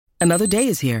Another day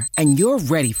is here, and you're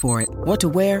ready for it. What to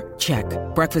wear? Check.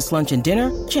 Breakfast, lunch, and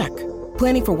dinner? Check.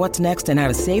 Planning for what's next and how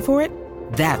to save for it?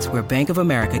 That's where Bank of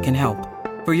America can help.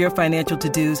 For your financial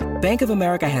to-dos, Bank of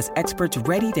America has experts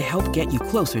ready to help get you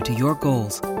closer to your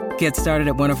goals. Get started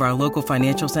at one of our local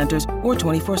financial centers or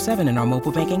 24/7 in our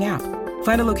mobile banking app.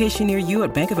 Find a location near you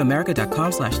at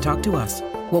bankofamerica.com/talktous.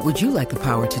 What would you like the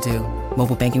power to do?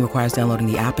 Mobile banking requires downloading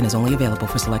the app and is only available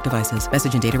for select devices.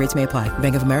 Message and data rates may apply.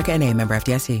 Bank of America N.A., member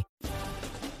FDIC.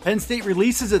 Penn State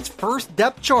releases its first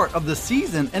depth chart of the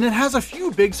season, and it has a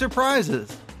few big surprises.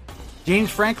 James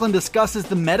Franklin discusses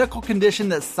the medical condition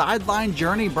that sidelined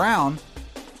Journey Brown.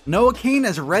 Noah Cain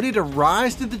is ready to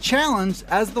rise to the challenge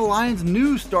as the Lions'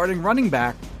 new starting running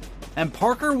back. And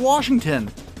Parker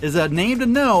Washington is a name to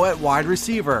know at wide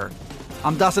receiver.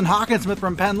 I'm Dustin Hockensmith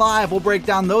from Penn Live. We'll break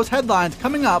down those headlines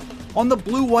coming up on the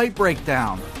Blue White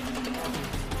Breakdown.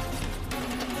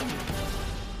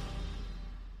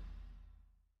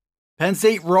 Penn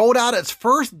State rolled out its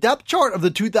first depth chart of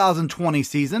the 2020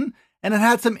 season, and it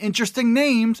had some interesting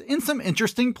names in some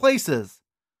interesting places.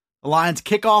 The Lions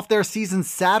kick off their season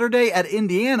Saturday at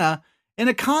Indiana in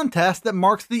a contest that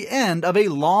marks the end of a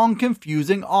long,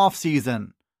 confusing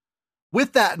offseason.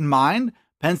 With that in mind,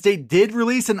 Penn State did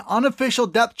release an unofficial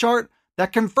depth chart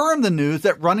that confirmed the news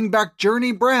that running back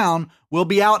Journey Brown will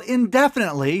be out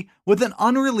indefinitely with an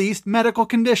unreleased medical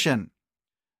condition.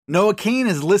 Noah Cain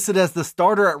is listed as the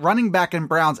starter at running back in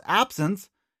Brown's absence,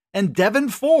 and Devin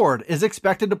Ford is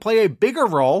expected to play a bigger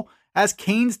role as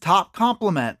Cain's top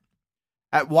complement.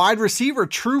 At wide receiver,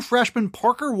 true freshman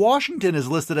Parker Washington is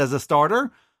listed as a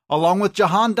starter, along with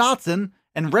Jahan Dotson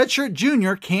and redshirt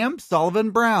junior Cam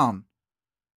Sullivan-Brown.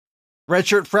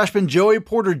 Redshirt freshman Joey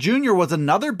Porter Jr. was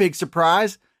another big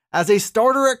surprise as a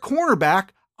starter at cornerback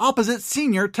opposite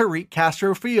senior Tariq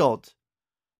Castro-Fields.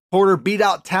 Porter beat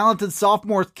out talented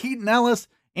sophomores Keaton Ellis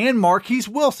and Marquise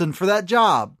Wilson for that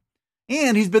job.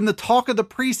 And he's been the talk of the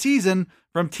preseason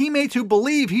from teammates who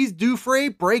believe he's due for a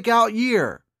breakout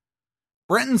year.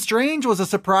 Brenton Strange was a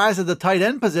surprise at the tight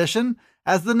end position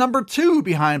as the number 2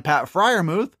 behind Pat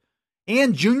Freiermuth,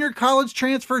 and junior college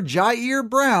transfer Jair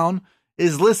Brown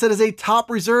is listed as a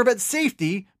top reserve at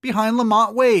safety behind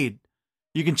Lamont Wade.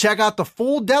 You can check out the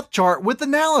full depth chart with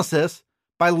analysis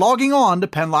by logging on to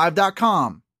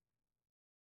PennLive.com.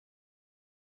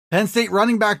 Penn State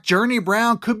running back Journey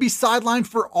Brown could be sidelined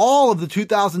for all of the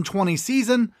 2020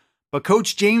 season, but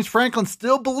Coach James Franklin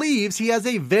still believes he has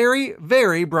a very,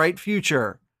 very bright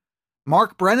future.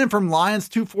 Mark Brennan from Lions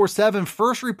 247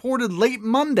 first reported late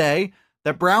Monday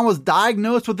that Brown was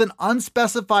diagnosed with an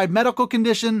unspecified medical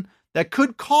condition that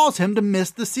could cause him to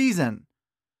miss the season.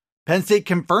 Penn State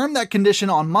confirmed that condition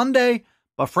on Monday,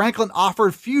 but Franklin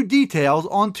offered few details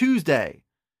on Tuesday.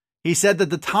 He said that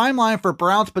the timeline for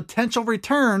Brown's potential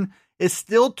return is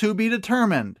still to be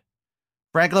determined.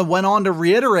 Franklin went on to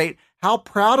reiterate how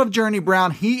proud of Journey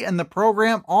Brown he and the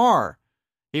program are.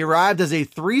 He arrived as a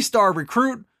 3-star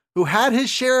recruit who had his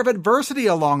share of adversity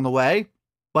along the way,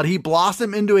 but he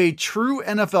blossomed into a true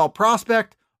NFL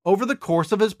prospect over the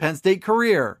course of his Penn State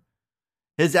career.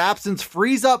 His absence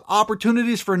frees up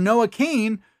opportunities for Noah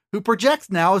Cain, who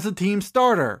projects now as the team's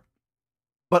starter,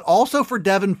 but also for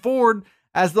Devin Ford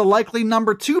as the likely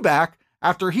number 2 back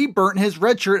after he burnt his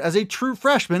redshirt as a true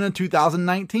freshman in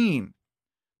 2019.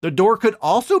 The door could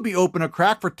also be open a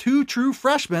crack for 2 true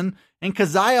freshmen in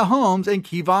Keziah Holmes and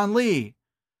Kevon Lee.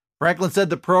 Franklin said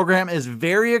the program is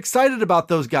very excited about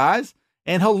those guys,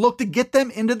 and he'll look to get them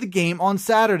into the game on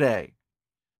Saturday.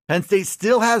 Penn State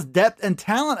still has depth and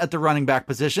talent at the running back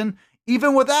position,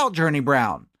 even without Journey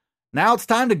Brown. Now it's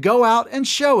time to go out and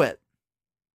show it.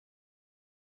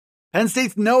 Penn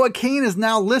State's Noah Cain is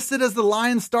now listed as the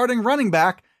Lions' starting running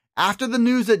back after the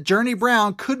news that Journey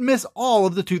Brown could miss all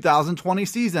of the 2020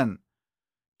 season.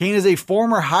 Cain is a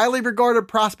former highly regarded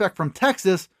prospect from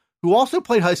Texas who also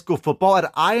played high school football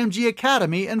at IMG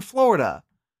Academy in Florida.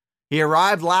 He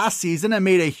arrived last season and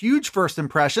made a huge first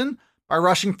impression by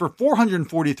rushing for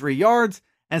 443 yards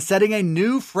and setting a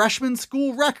new freshman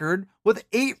school record with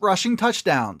 8 rushing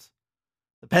touchdowns.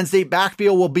 The Penn State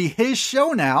backfield will be his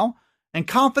show now, and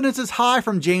confidence is high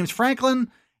from James Franklin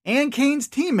and Cain's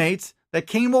teammates that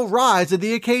Cain will rise to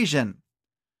the occasion.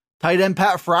 Tight end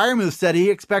Pat Freiermuth said he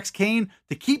expects Cain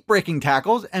to keep breaking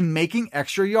tackles and making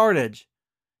extra yardage.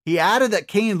 He added that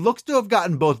Cain looks to have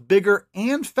gotten both bigger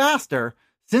and faster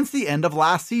since the end of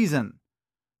last season.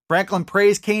 Franklin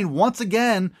praised Cain once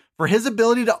again for his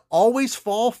ability to always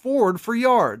fall forward for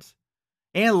yards.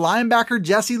 And linebacker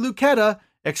Jesse Luketa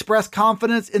expressed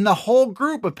confidence in the whole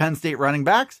group of Penn State running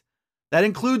backs. That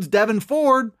includes Devin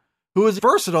Ford, who is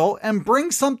versatile and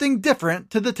brings something different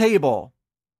to the table.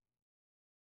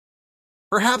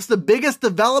 Perhaps the biggest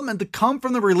development to come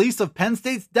from the release of Penn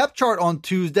State's depth chart on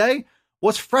Tuesday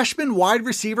was freshman wide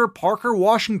receiver Parker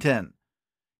Washington.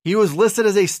 He was listed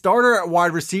as a starter at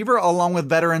wide receiver along with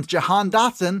veterans Jahan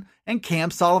Dotson and Cam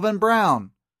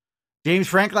Sullivan-Brown. James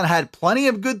Franklin had plenty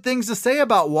of good things to say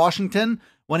about Washington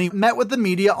when he met with the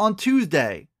media on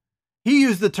Tuesday. He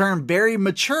used the term very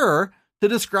mature to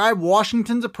describe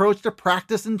Washington's approach to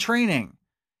practice and training.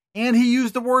 And he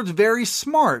used the words very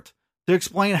smart to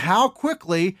explain how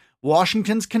quickly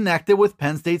Washington's connected with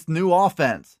Penn State's new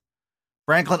offense.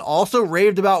 Franklin also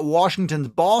raved about Washington's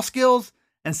ball skills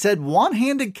and said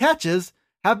one-handed catches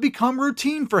have become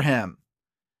routine for him.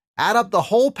 Add up the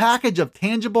whole package of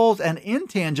tangibles and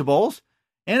intangibles,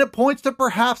 and it points to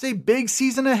perhaps a big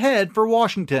season ahead for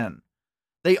Washington.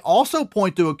 They also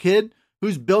point to a kid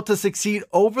who's built to succeed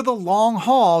over the long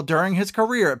haul during his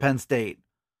career at Penn State.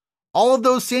 All of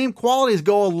those same qualities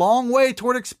go a long way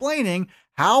toward explaining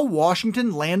how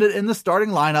Washington landed in the starting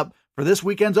lineup for this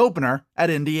weekend's opener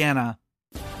at Indiana.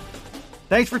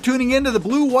 Thanks for tuning in to the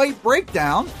Blue-White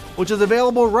Breakdown, which is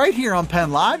available right here on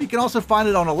Penn Live. You can also find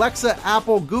it on Alexa,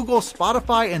 Apple, Google,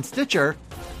 Spotify, and Stitcher.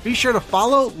 Be sure to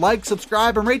follow, like,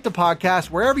 subscribe, and rate the podcast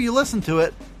wherever you listen to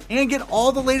it, and get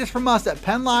all the latest from us at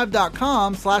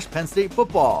PennLive.com/Penn State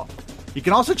Football. You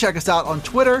can also check us out on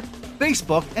Twitter,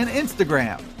 Facebook, and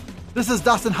Instagram. This is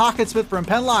Dustin Hockensmith from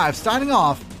Penn Live signing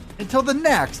off until the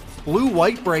next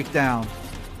Blue-White Breakdown.